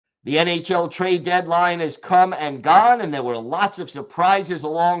The NHL Trade Deadline has come and gone, and there were lots of surprises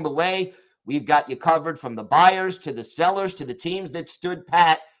along the way. We've got you covered from the buyers to the sellers to the teams that stood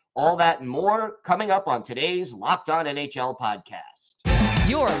pat. All that and more coming up on today's Locked On NHL podcast.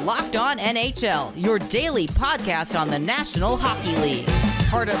 You're Locked On NHL, your daily podcast on the National Hockey League.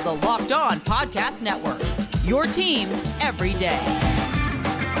 Part of the Locked On Podcast Network, your team every day.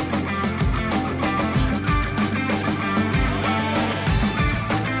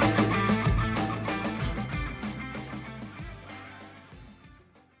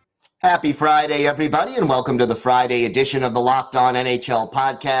 Happy Friday, everybody, and welcome to the Friday edition of the Locked On NHL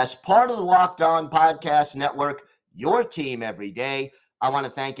podcast, part of the Locked On Podcast Network, your team every day. I want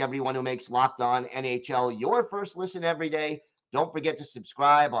to thank everyone who makes Locked On NHL your first listen every day. Don't forget to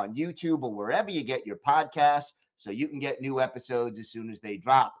subscribe on YouTube or wherever you get your podcasts so you can get new episodes as soon as they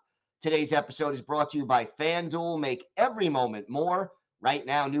drop. Today's episode is brought to you by FanDuel. Make every moment more. Right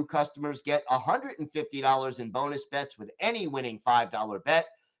now, new customers get $150 in bonus bets with any winning $5 bet.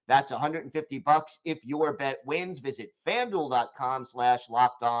 That's $150 if your bet wins. Visit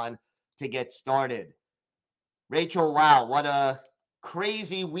FanDuel.com/LockedOn to get started. Rachel, wow, what a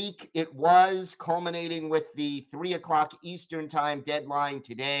crazy week it was, culminating with the 3 o'clock Eastern time deadline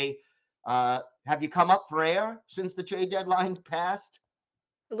today. Have you come up for air since the trade deadline passed?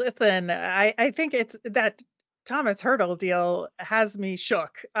 Listen, I think it's that Tomas Hertl deal has me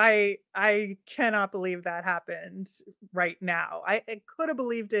shook. I cannot believe that happened right now. I could have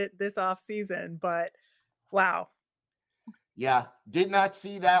believed it this off season, but wow. Yeah, did not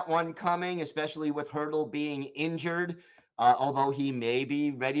see that one coming, especially with Hertl being injured, although he may be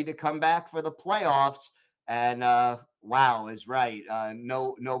ready to come back for the playoffs. And wow is right.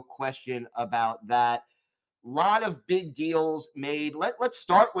 No question about that. Lot of big deals made. Let's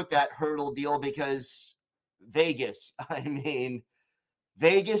start with that Hertl deal because Vegas,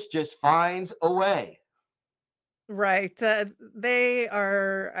 Vegas just finds a way. Right. They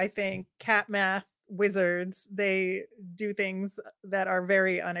are, I think, cat math wizards. They do things that are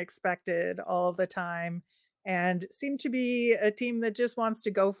very unexpected all the time and seem to be a team that just wants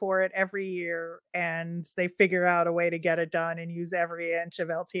to go for it every year. And they figure out a way to get it done and use every inch of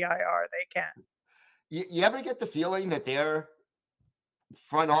LTIR they can. You ever get the feeling that their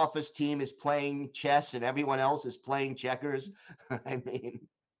front office team is playing chess and everyone else is playing checkers?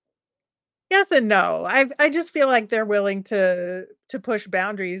 Yes and no. I just feel like they're willing to push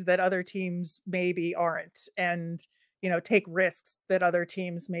boundaries that other teams maybe aren't, and take risks that other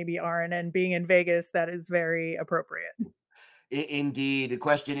teams maybe aren't. And being in Vegas, that is very appropriate. Indeed. The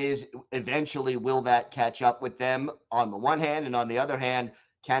question is, eventually, will that catch up with them on the one hand, and on the other hand,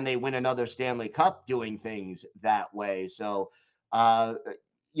 can they win another Stanley Cup doing things that way? So,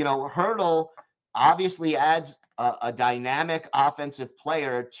 Hertl obviously adds a dynamic offensive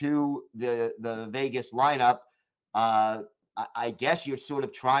player to the Vegas lineup. I guess you're sort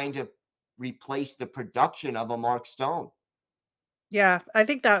of trying to replace the production of a Mark Stone. Yeah, I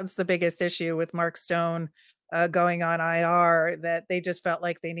think that was the biggest issue with Mark Stone going on IR, that they just felt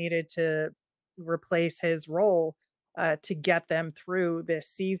like they needed to replace his role to get them through this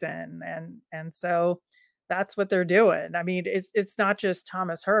season. And so that's what they're doing. I mean, it's not just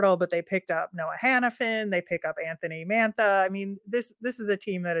Tomas Hertl, but they picked up Noah Hannafin, they pick up Anthony Mantha. I mean, this is a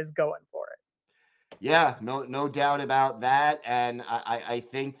team that is going for it. Yeah, no doubt about that. And I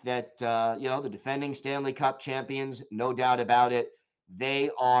think that, the defending Stanley Cup champions, no doubt about it, they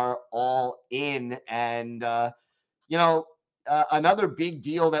are all in. And, another big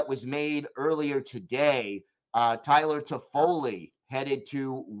deal that was made earlier today, Tyler Toffoli headed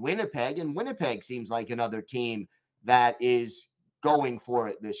to Winnipeg, and Winnipeg seems like another team that is going for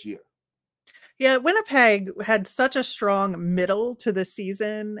it this year. Yeah, Winnipeg had such a strong middle to the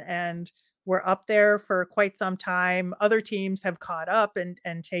season and were up there for quite some time. Other teams have caught up and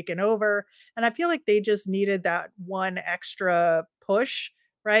taken over. And I feel like they just needed that one extra push,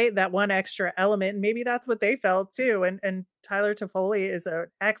 right? That one extra element. And maybe that's what they felt too. And Tyler Toffoli is an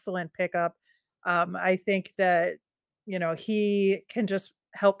excellent pickup. I think that, he can just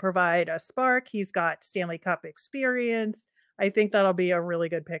help provide a spark. He's got Stanley Cup experience. I think that'll be a really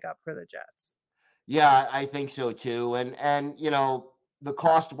good pickup for the Jets. Yeah, I think so too. And the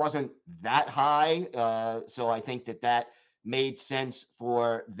cost wasn't that high. So I think that made sense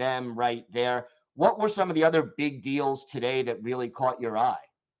for them right there. What were some of the other big deals today that really caught your eye?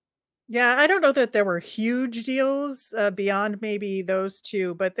 Yeah, I don't know that there were huge deals beyond maybe those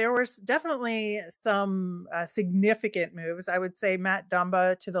two, but there was definitely some significant moves. I would say Matt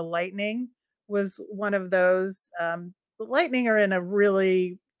Dumba to the Lightning was one of those. The Lightning are in a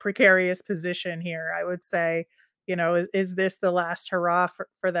really precarious position here, I would say. is this the last hurrah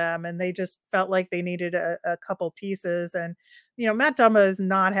for them? And they just felt like they needed a couple pieces. And, Matt Dumba is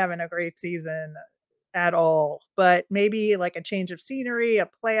not having a great season at all, but maybe like a change of scenery, a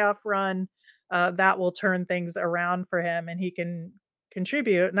playoff run, that will turn things around for him and he can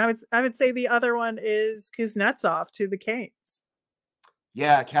contribute. And I would say the other one is Kuznetsov to the Canes.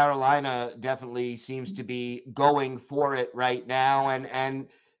 Yeah, Carolina definitely seems to be going for it right now, and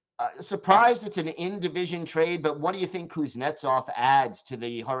surprised it's an in-division trade. But what do you think Kuznetsov adds to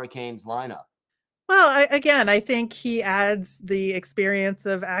the Hurricanes lineup? Well, I think he adds the experience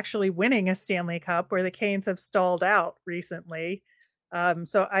of actually winning a Stanley Cup where the Canes have stalled out recently.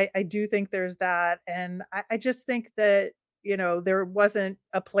 So I do think there's that. And I just think that, there wasn't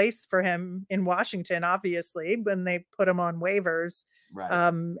a place for him in Washington, obviously, when they put him on waivers. Right.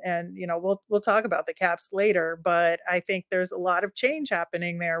 And, we'll talk about the Caps later, but I think there's a lot of change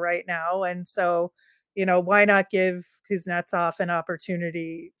happening there right now. And so, why not give Kuznetsov an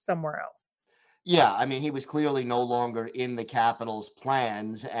opportunity somewhere else? Yeah, I mean, he was clearly no longer in the Capitals'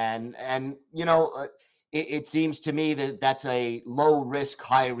 plans, and it seems to me that that's a low risk,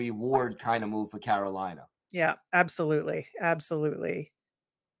 high reward kind of move for Carolina. Yeah, absolutely, absolutely.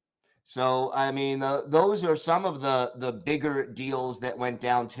 So, I mean, those are some of the bigger deals that went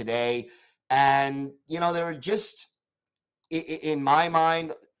down today, and there were just in my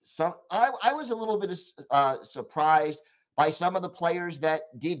mind some. I was a little bit surprised by some of the players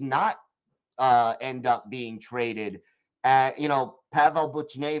that did not end up being traded. Pavel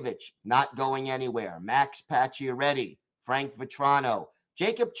Buchnevich not going anywhere. Max Pacioretty, Frank Vetrano,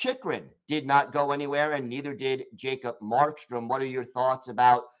 Jacob Chychrun did not go anywhere, and neither did Jacob Markstrom. What are your thoughts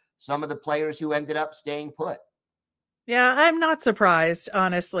about some of the players who ended up staying put? Yeah, I'm not surprised,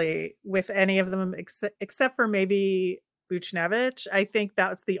 honestly, with any of them, except for maybe Buchnevich. I think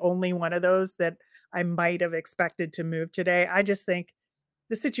that's the only one of those that I might have expected to move today. I just think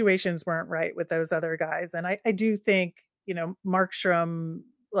the situations weren't right with those other guys. And I do think, Markstrom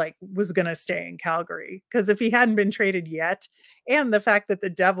was going to stay in Calgary, because if he hadn't been traded yet, and the fact that the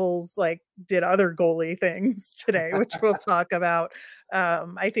Devils did other goalie things today, which we'll talk about,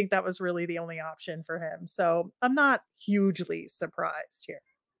 I think that was really the only option for him. So I'm not hugely surprised here.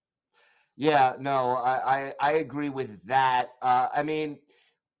 Yeah, no, I agree with that. I mean,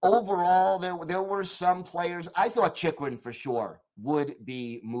 overall, there were some players. I thought Chychrun for sure would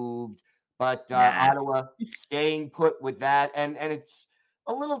be moved, but Nah. Ottawa staying put with that, and it's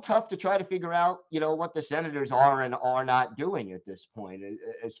a little tough to try to figure out, what the Senators are and are not doing at this point.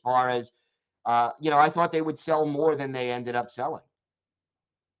 As far as, I thought they would sell more than they ended up selling.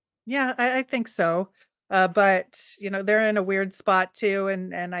 Yeah, I think so. But they're in a weird spot too,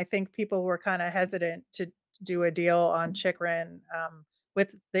 and I think people were kind of hesitant to do a deal on Chychrun,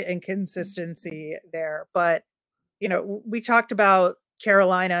 with the inconsistency there. But we talked about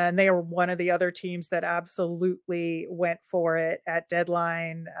Carolina, and they were one of the other teams that absolutely went for it at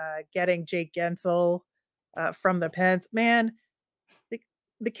deadline, getting Jake Guentzel from the Pens. Man,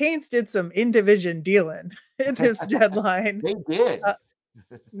 the Canes did some in-division dealing in this deadline. They did.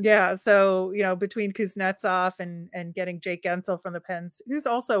 Yeah, so between Kuznetsov and getting Jake Guentzel from the Pens, who's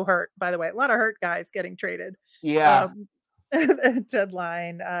also hurt, by the way, a lot of hurt guys getting traded. Yeah. At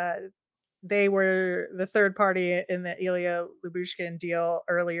deadline. They were the third party in the Ilya Lyubushkin deal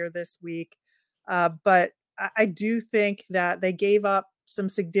earlier this week, but I do think that they gave up some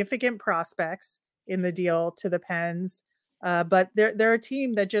significant prospects in the deal to the Pens, but they're a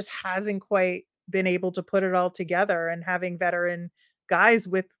team that just hasn't quite been able to put it all together, and having veteran guys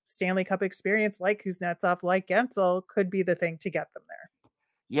with Stanley Cup experience like Kuznetsov, like Guentzel, could be the thing to get them there.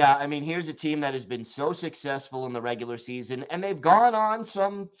 Yeah, I mean, here's a team that has been so successful in the regular season, and they've gone on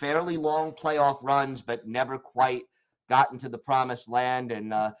some fairly long playoff runs, but never quite gotten to the promised land.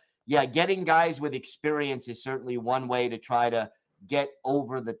 And getting guys with experience is certainly one way to try to get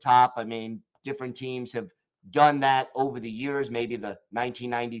over the top. I mean, different teams have done that over the years. Maybe the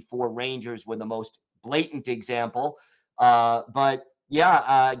 1994 Rangers were the most blatant example. But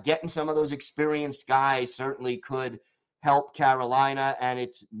getting some of those experienced guys certainly could help Carolina, and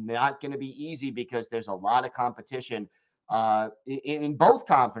it's not going to be easy because there's a lot of competition in both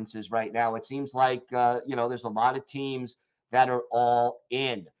conferences right now. It seems like there's a lot of teams that are all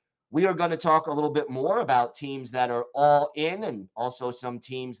in. We are going to talk a little bit more about teams that are all in, and also some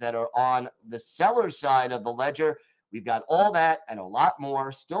teams that are on the seller's side of the ledger. We've got all that and a lot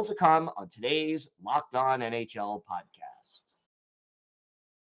more still to come on today's Locked On NHL podcast.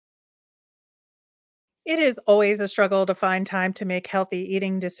 It is always a struggle to find time to make healthy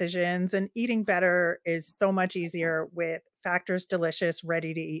eating decisions, and eating better is so much easier with Factor's delicious,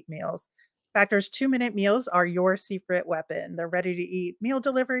 ready-to-eat meals. Factor's 2-minute meals are your secret weapon. Their ready-to-eat meal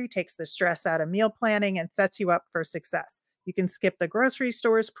delivery takes the stress out of meal planning and sets you up for success. You can skip the grocery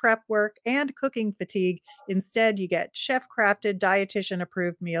store's prep work and cooking fatigue. Instead, you get chef-crafted,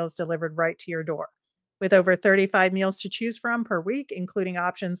 dietitian-approved meals delivered right to your door. With over 35 meals to choose from per week, including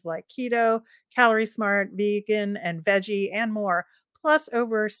options like keto, calorie smart, vegan, and veggie, and more, plus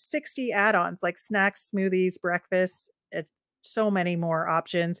over 60 add-ons like snacks, smoothies, breakfast, so many more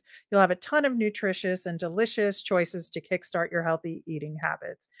options. You'll have a ton of nutritious and delicious choices to kickstart your healthy eating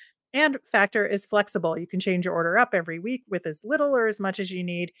habits. And Factor is flexible. You can change your order up every week with as little or as much as you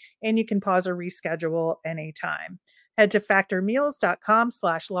need, and you can pause or reschedule anytime. Head to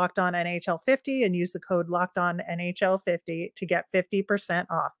factormeals.com/lockedonnhl50 and use the code LockedOnNHL50 to get 50%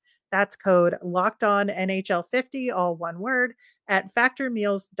 off. That's code LockedOnNHL50, all one word, at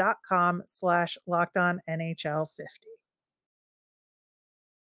factormeals.com/LockedOnNHL50.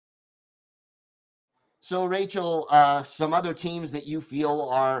 So, Rachel, some other teams that you feel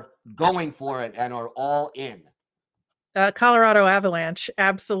are going for it and are all in. Colorado Avalanche,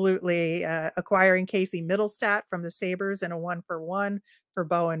 absolutely, acquiring Casey Middlestat from the Sabres in a 1-for-1 for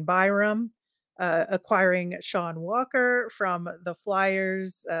Bowen Byram, acquiring Sean Walker from the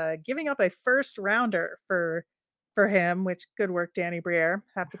Flyers, giving up a first rounder for him, which good work, Danny Briere.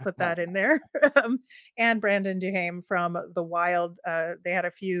 Have to put that in there. And Brandon Duhaime from the Wild. They had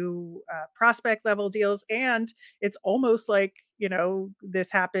a few prospect level deals, and it's almost like,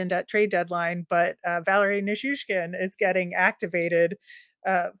 this happened at trade deadline, but Valerie Nichushkin is getting activated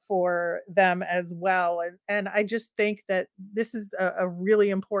for them as well. And I just think that this is a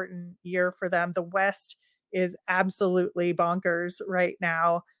really important year for them. The West is absolutely bonkers right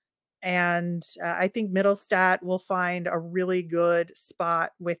now. And I think Middlestat will find a really good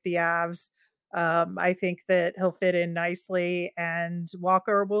spot with the Avs. I think that he'll fit in nicely, and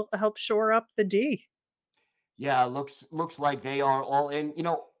Walker will help shore up the D. Yeah, looks like they are all in.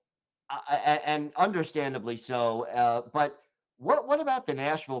 And understandably so. But what about the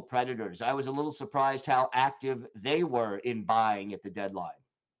Nashville Predators? I was a little surprised how active they were in buying at the deadline.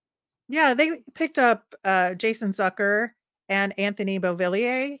 Yeah, they picked up Jason Zucker and Anthony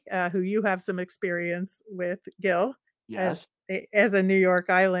Beauvillier, who you have some experience with, Gil, Yes. as a New York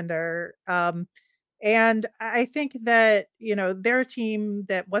Islander. And I think that, they're a team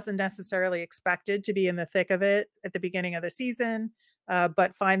that wasn't necessarily expected to be in the thick of it at the beginning of the season,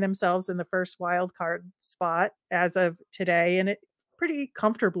 but find themselves in the first wild card spot as of today. And it pretty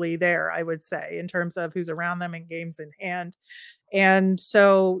comfortably there, I would say, in terms of who's around them and games in hand. And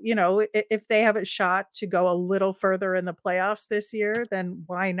so, if they have a shot to go a little further in the playoffs this year, then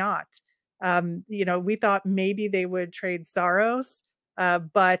why not? We thought maybe they would trade Saros,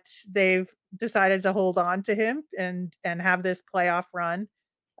 but they've decided to hold on to him and have this playoff run.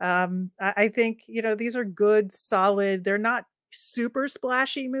 I think, these are good, solid, they're not super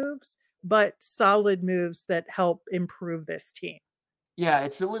splashy moves, but solid moves that help improve this team. Yeah,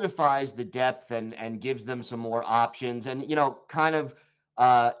 it solidifies the depth and gives them some more options. And kind of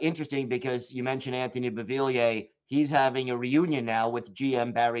interesting because you mentioned Anthony Beauvillier. He's having a reunion now with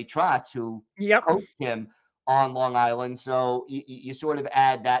GM Barry Trotz, who Yep. coached him on Long Island. So you sort of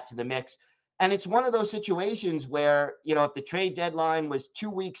add that to the mix. And it's one of those situations where, if the trade deadline was 2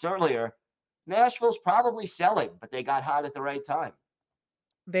 weeks earlier, Nashville's probably selling, but they got hot at the right time.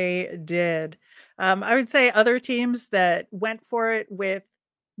 They did. I would say other teams that went for it with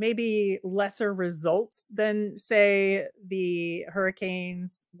maybe lesser results than, say, the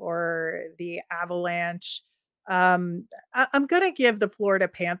Hurricanes or the Avalanche. I'm going to give the Florida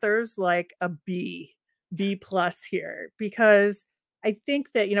Panthers like a B plus here, because I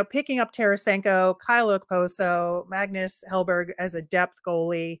think that, picking up Tarasenko, Kyle Okposo, Magnus Hellberg as a depth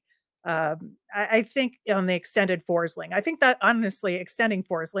goalie, I think on the extended Forsling, I think that honestly extending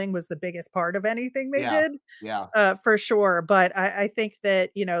Forsling was the biggest part of anything they did. Yeah. For sure. But I think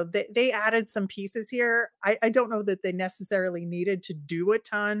that, they added some pieces here. I don't know that they necessarily needed to do a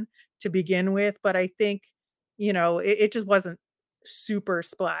ton to begin with, but I think, it just wasn't super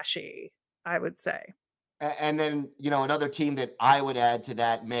splashy, I would say. And then, another team that I would add to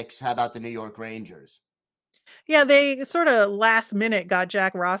that mix, how about the New York Rangers? Yeah, they sort of last minute got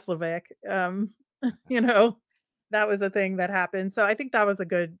Jack Roslovic. You know, that was a thing that happened. So I think that was a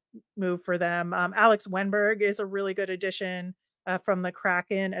good move for them. Alex Wenberg is a really good addition from the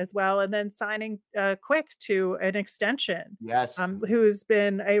Kraken as well. And then signing Quick to an extension, Yes. who's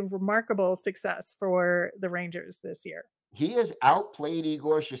been a remarkable success for the Rangers this year. He has outplayed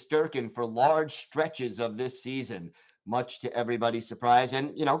Igor Shesterkin for large stretches of this season, much to everybody's surprise.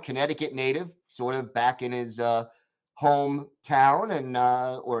 And, Connecticut native, sort of back in his hometown and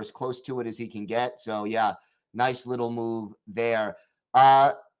or as close to it as he can get. So yeah, nice little move there.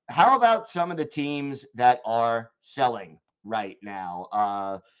 How about some of the teams that are selling right now?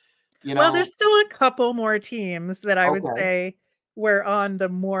 Well, there's still a couple more teams that I would Okay, say were on the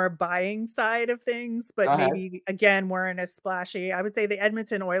more buying side of things, go but ahead. maybe again weren't as splashy. I would say the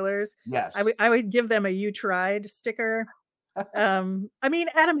Edmonton Oilers. I Yes. would I would give them a "You tried" sticker. I mean,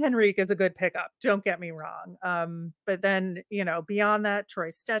 Adam Henrique is a good pickup, don't get me wrong. But then, beyond that, Troy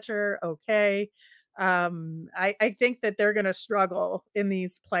Stecher, okay. I think that they're going to struggle in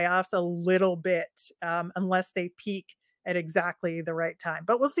these playoffs a little bit, unless they peak at exactly the right time.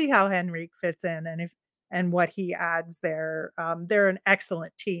 But we'll see how Henrique fits in and what he adds there. They're an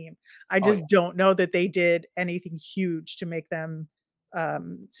excellent team. I Oh yeah. just don't know that they did anything huge to make them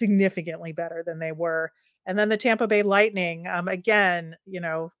significantly better than they were. And then the Tampa Bay Lightning, again,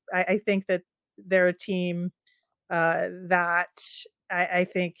 I think that they're a team that I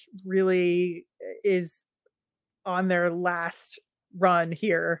think really is on their last run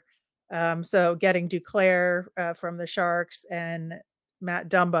here. So getting Duclair from the Sharks and Matt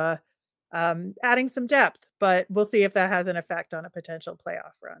Dumba, adding some depth, but we'll see if that has an effect on a potential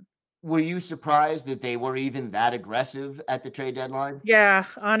playoff run. Were you surprised that they were even that aggressive at the trade deadline? Yeah,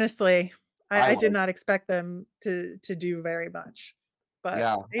 honestly, I I did was. not expect them to do very much, but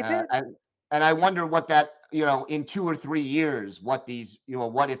Yeah, they did. and I wonder what that, in 2 or 3 years, what these,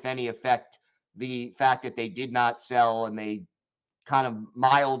 what if any effect the fact that they did not sell and they kind of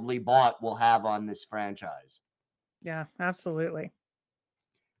mildly bought will have on this franchise. Yeah, absolutely.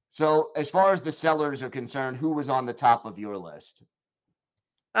 So, as far as the sellers are concerned, who was on the top of your list?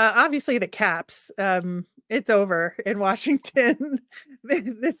 Obviously the Caps. It's over in Washington.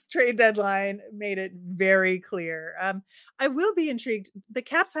 This trade deadline made it very clear. I will be intrigued. The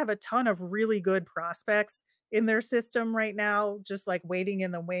Caps have a ton of really good prospects in their system right now, just like waiting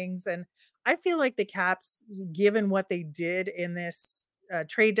in the wings. And I feel like the Caps, given what they did in this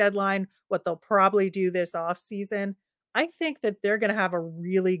trade deadline, what they'll probably do this off season, I think that they're going to have a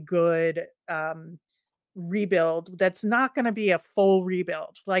really good rebuild that's not gonna be a full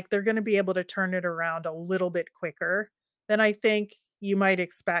rebuild. Like, they're gonna be able to turn it around a little bit quicker than I think you might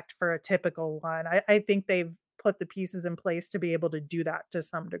expect for a typical one. I think they've put the pieces in place to be able to do that to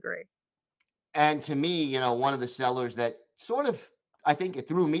some degree. And to me, one of the sellers that sort of, I think it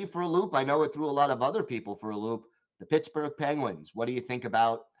threw me for a loop. I know it threw a lot of other people for a loop. The Pittsburgh Penguins. What do you think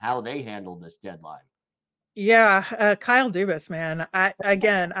about how they handled this deadline? Yeah, Kyle Dubas, man.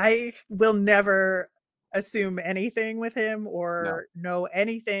 I will never assume anything with him No. or know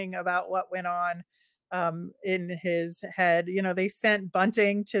anything about what went on in his head. They sent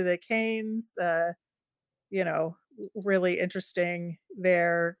Bunting to the Canes. Really interesting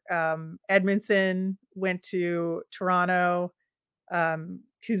there. Edmondson went to Toronto.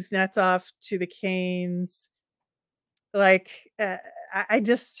 Kuznetsov to the Canes. Like, I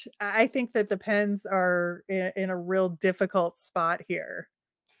think that the Pens are in a real difficult spot here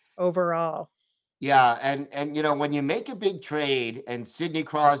overall. Yeah, and when you make a big trade and Sidney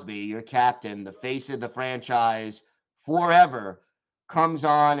Crosby, your captain, the face of the franchise forever, comes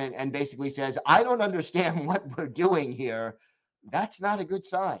on and basically says, I don't understand what we're doing here, that's not a good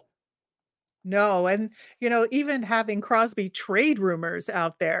sign. No, and even having Crosby trade rumors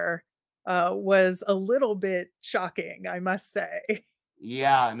out there was a little bit shocking, I must say.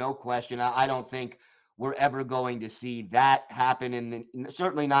 Yeah, no question. I don't think we're ever going to see that happen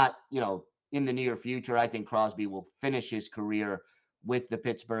certainly not, in the near future. I think Crosby will finish his career with the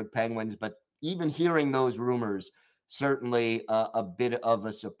Pittsburgh Penguins, but even hearing those rumors, certainly a bit of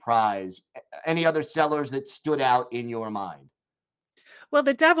a surprise. Any other sellers that stood out in your mind? Well,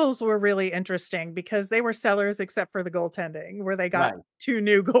 the Devils were really interesting because they were sellers except for the goaltending, where they got Right. 2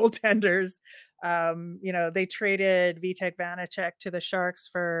 new goaltenders. They traded Vitek Vanacek to the Sharks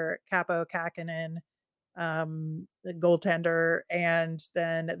for Capo Kakinen, the goaltender, and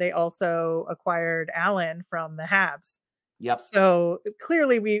then they also acquired Allen from the Habs. Yep. So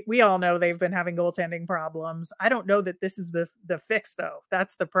clearly we all know they've been having goaltending problems. I don't know that this is the fix though.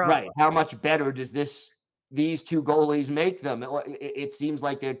 That's the Right. problem. How much better does these two goalies make them? It seems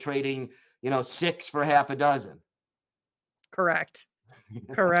like they're trading, 6 for half a dozen. Correct.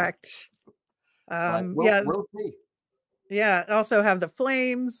 Correct. But Yeah, we'll see. yeah, also have the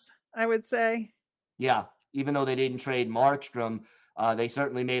Flames, I would say. Yeah, even though they didn't trade Markstrom, they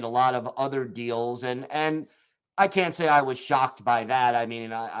certainly made a lot of other deals, and I can't say I was shocked by that. I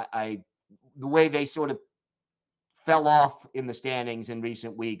mean, I the way they sort of fell off in the standings in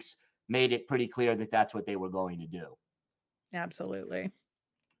recent weeks made it pretty clear that that's what they were going to do. Absolutely.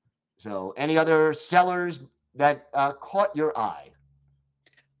 So, any other sellers that caught your eye?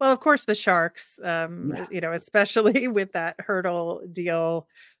 Well, of course, the Sharks, Yeah. especially with that Hertl deal.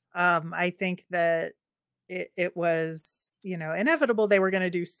 I think that it was, inevitable they were going to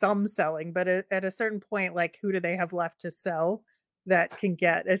do some selling, but at a certain point, like, who do they have left to sell that can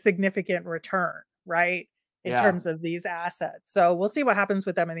get a significant return, right? In Yeah. terms of these assets. So we'll see what happens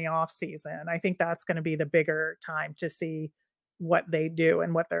with them in the off season. I think that's going to be the bigger time to see what they do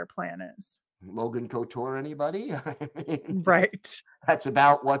and what their plan is. Logan Couture, anybody? I mean, Right. that's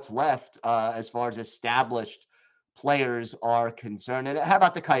about what's left as far as established players are concerned. And how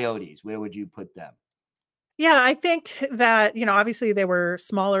about the Coyotes? Where would you put them? Yeah, I think that, obviously they were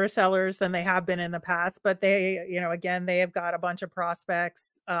smaller sellers than they have been in the past, but they, again, they have got a bunch of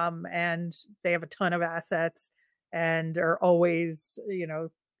prospects, and they have a ton of assets and are always,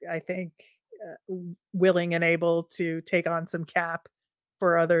 I think, willing and able to take on some cap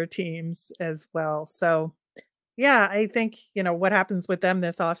for other teams as well. So, yeah, I think, what happens with them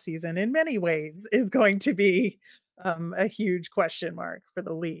this offseason in many ways is going to be a huge question mark for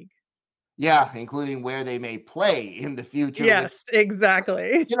the league. Yeah, including where they may play in the future, which, Yes,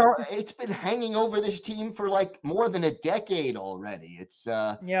 exactly. it's been hanging over this team for like more than a decade already.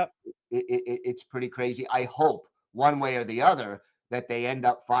 Yep. It's pretty crazy. I hope one way or the other that they end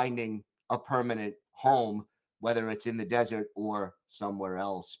up finding a permanent home, whether it's in the desert or somewhere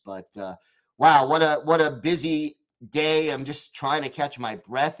else. But wow, what a busy day. I'm just trying to catch my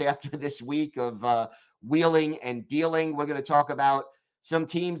breath after this week of wheeling and dealing. We're going to talk about some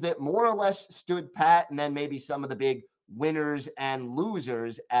teams that more or less stood pat, and then maybe some of the big winners and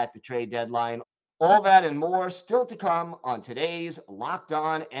losers at the trade deadline. All that and more still to come on today's Locked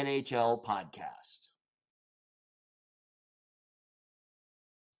On NHL podcast.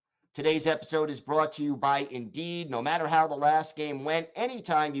 Today's episode is brought to you by Indeed. No matter how the last game went,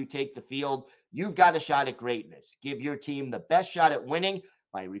 anytime you take the field, you've got a shot at greatness. Give your team the best shot at winning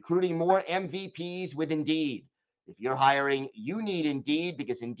by recruiting more MVPs with Indeed. If you're hiring, you need Indeed,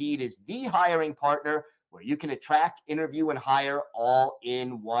 because Indeed is the hiring partner where you can attract, interview, and hire all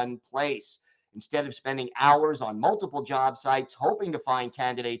in one place. Instead of spending hours on multiple job sites hoping to find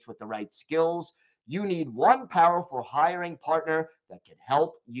candidates with the right skills, you need one powerful hiring partner that can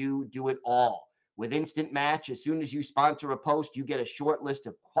help you do it all. With Instant Match, as soon as you sponsor a post, you get a short list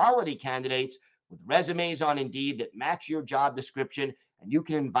of quality candidates with resumes on Indeed that match your job description, and you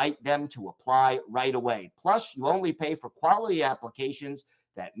can invite them to apply right away. Plus, you only pay for quality applications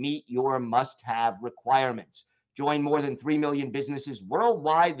that meet your must-have requirements. Join more than 3 million businesses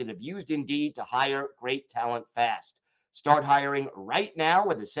worldwide that have used Indeed to hire great talent fast. Start hiring right now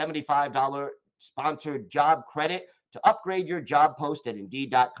with a $75 sponsored job credit to upgrade your job post at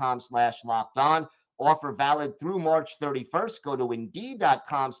Indeed.com/locked on. Offer valid through March 31st. Go to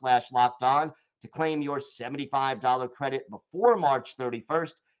Indeed.com/locked on to claim your $75 credit before March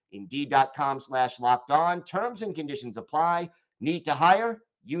 31st. Indeed.com/locked on. Terms and conditions apply. Need to hire?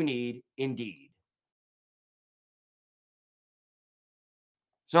 You need Indeed.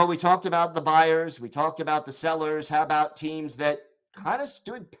 So we talked about the buyers, we talked about the sellers. How about teams that kind of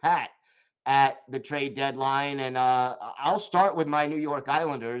stood pat at the trade deadline? And I'll start with my New York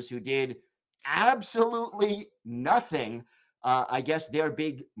Islanders, who did absolutely nothing. I guess their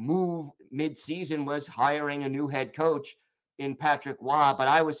big move mid-season was hiring a new head coach in Patrick Waugh, but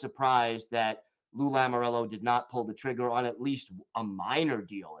I was surprised that Lou Lamoriello did not pull the trigger on at least a minor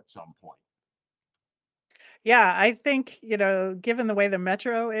deal at some point. Yeah, I think, given the way the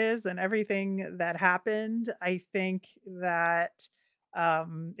Metro is and everything that happened, I think that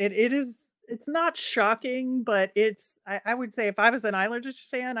it's not shocking, but I would say if I was an Islanders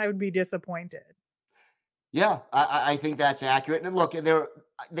fan, I would be disappointed. Yeah, I think that's accurate. And look,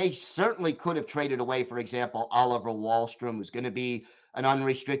 they certainly could have traded away, for example, Oliver Wahlstrom, who's going to be an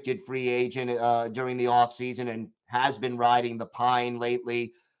unrestricted free agent during the offseason and has been riding the pine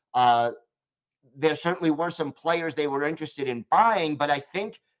lately. There certainly were some players they were interested in buying, but I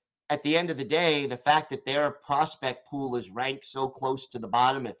think at the end of the day, the fact that their prospect pool is ranked so close to the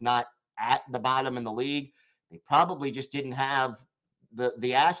bottom, if not at the bottom in the league, they probably just didn't have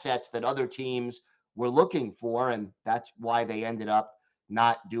the assets that other teams were looking for, and that's why they ended up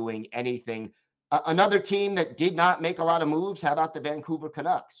not doing anything. Another team that did not make a lot of moves, how about the Vancouver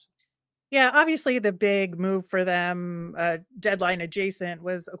Canucks? Yeah, obviously the big move for them, deadline adjacent,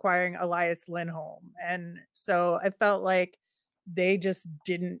 was acquiring Elias Lindholm. And so I felt like they just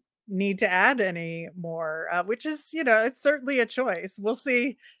didn't need to add any more, which is, it's certainly a choice. We'll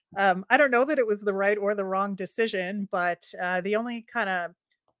see. I don't know that it was the right or the wrong decision, but the only kind of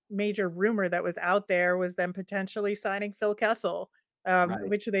major rumor that was out there was them potentially signing Phil Kessel, Right.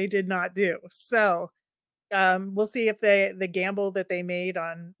 which they did not do. So We'll see if the gamble that they made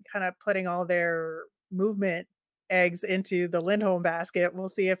on kind of putting all their movement eggs into the Lindholm basket, we'll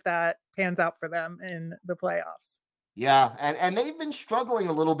see if that pans out for them in the playoffs. Yeah, and they've been struggling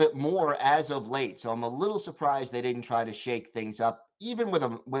a little bit more as of late, so I'm a little surprised they didn't try to shake things up, even with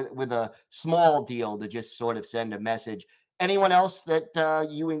a small deal to just sort of send a message. Anyone else that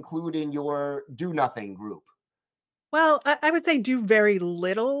you include in your do nothing group? Well, I would say do very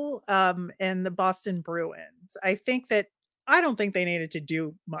little in the Boston Bruins. I don't think they needed to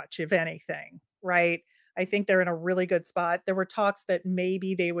do much, if anything, right? I think they're in a really good spot. There were talks that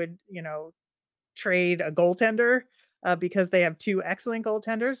maybe they would, trade a goaltender because they have two excellent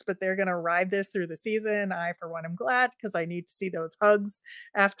goaltenders, but they're going to ride this through the season. I, for one, am glad because I need to see those hugs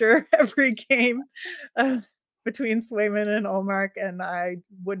after every game uh, between Swayman and Olmark, and I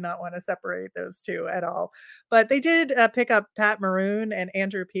would not want to separate those two at all. But they did pick up Pat Maroon and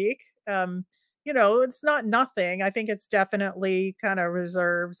Andrew Peak. It's not nothing. I think it's definitely kind of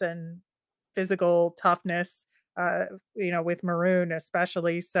reserves and physical toughness, with Maroon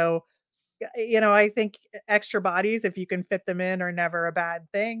especially. So I think extra bodies, if you can fit them in, are never a bad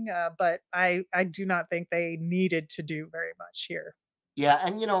thing. But I do not think they needed to do very much here. Yeah,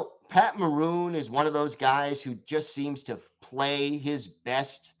 and Pat Maroon is one of those guys who just seems to play his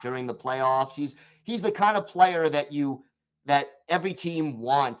best during the playoffs. He's the kind of player that every team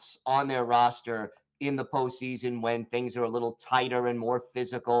wants on their roster in the postseason when things are a little tighter and more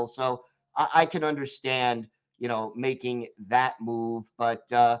physical. So I can understand, making that move. But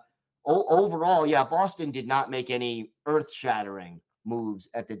overall, yeah, Boston did not make any earth-shattering moves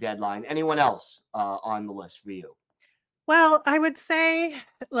at the deadline. Anyone else on the list for you? Well, I would say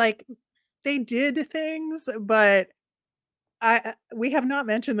like they did things, but we have not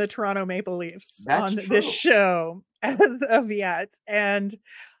mentioned the Toronto Maple Leafs That's on this true. show as of yet. And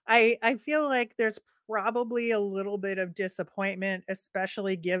I feel like there's probably a little bit of disappointment,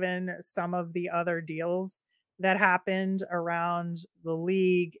 especially given some of the other deals that happened around the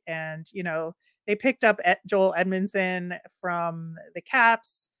league. And, they picked up Joel Edmondson from the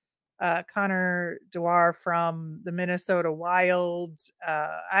Caps, Connor Dwyer from the Minnesota Wild.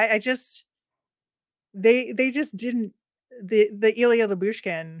 I just they just didn't the Ilya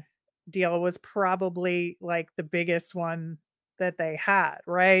Lyubushkin deal was probably like the biggest one that they had,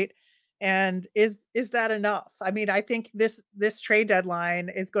 right? And is that enough? I mean, I think this trade deadline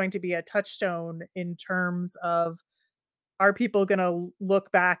is going to be a touchstone in terms of, are people going to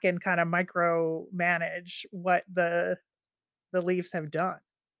look back and kind of micromanage what the Leafs have done?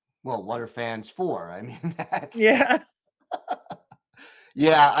 Well, what are fans for? I mean, that's Yeah.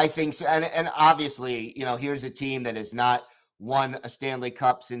 yeah, I think so. And obviously, here's a team that has not won a Stanley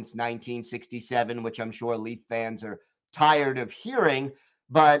Cup since 1967, which I'm sure Leaf fans are tired of hearing.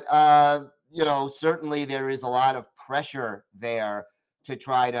 But certainly there is a lot of pressure there to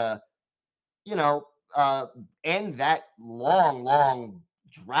try to, you know, uh, end that long, long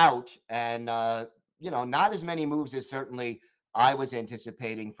drought. And not as many moves as certainly I was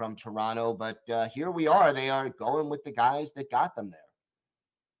anticipating from Toronto. But here we are. They are going with the guys that got them there.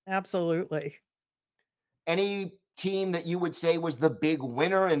 Absolutely. Any team that you would say was the big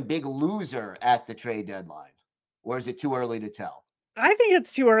winner and big loser at the trade deadline? Or is it too early to tell? I think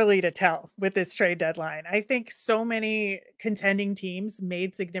it's too early to tell with this trade deadline. I think so many contending teams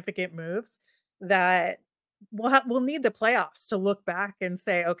made significant moves that we'll need the playoffs to look back and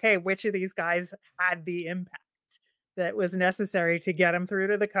say, okay, which of these guys had the impact that was necessary to get them through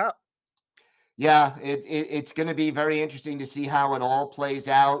to the cup? Yeah, it's going to be very interesting to see how it all plays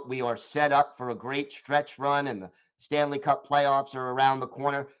out. We are set up for a great stretch run, and the Stanley Cup playoffs are around the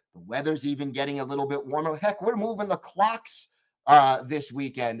corner. The weather's even getting a little bit warmer. Heck, we're moving the clocks this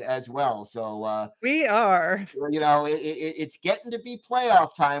weekend as well. So, We are. it's getting to be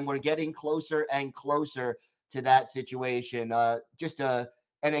playoff time. We're getting closer and closer to that situation. Just an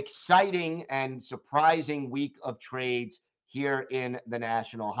exciting and surprising week of trades here in the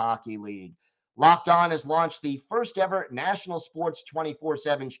National Hockey League. Locked On has launched the first ever national sports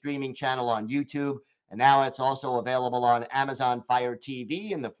 24/7 streaming channel on YouTube, and now it's also available on Amazon Fire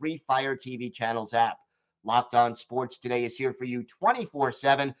TV and the free Fire TV channels app. Locked On Sports Today is here for you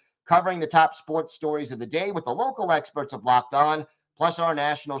 24/7, covering the top sports stories of the day with the local experts of Locked On, plus our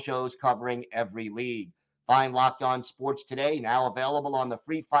national shows covering every league. Find Locked On Sports Today, now available on the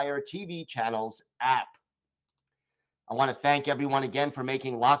free Fire TV channels app. I want to thank everyone again for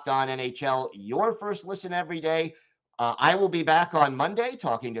making Locked On NHL your first listen every day. I will be back on Monday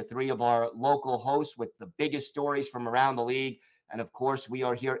talking to three of our local hosts with the biggest stories from around the league. And of course, we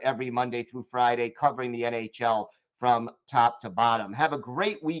are here every Monday through Friday covering the NHL from top to bottom. Have a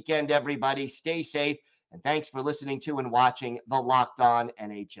great weekend, everybody. Stay safe And thanks for listening to and watching the Locked On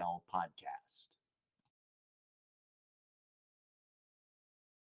NHL podcast.